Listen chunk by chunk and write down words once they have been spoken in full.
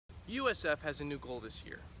USF has a new goal this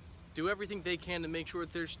year: do everything they can to make sure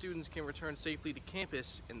that their students can return safely to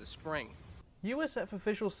campus in the spring. USF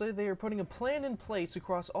officials say they are putting a plan in place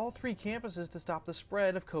across all 3 campuses to stop the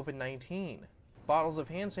spread of COVID-19. Bottles of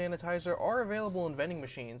hand sanitizer are available in vending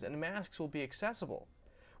machines and masks will be accessible.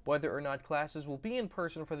 Whether or not classes will be in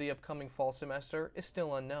person for the upcoming fall semester is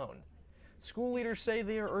still unknown. School leaders say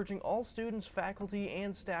they are urging all students, faculty,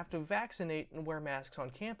 and staff to vaccinate and wear masks on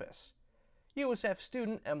campus. USF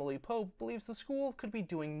student Emily Pope believes the school could be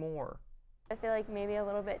doing more. I feel like maybe a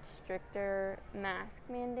little bit stricter mask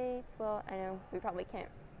mandates. Well, I know we probably can't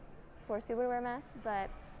force people to wear masks, but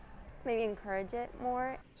maybe encourage it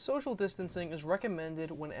more. Social distancing is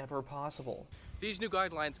recommended whenever possible. These new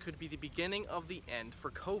guidelines could be the beginning of the end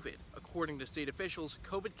for COVID. According to state officials,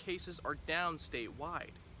 COVID cases are down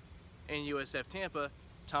statewide. In USF Tampa,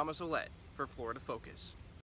 Thomas Ouellette for Florida Focus.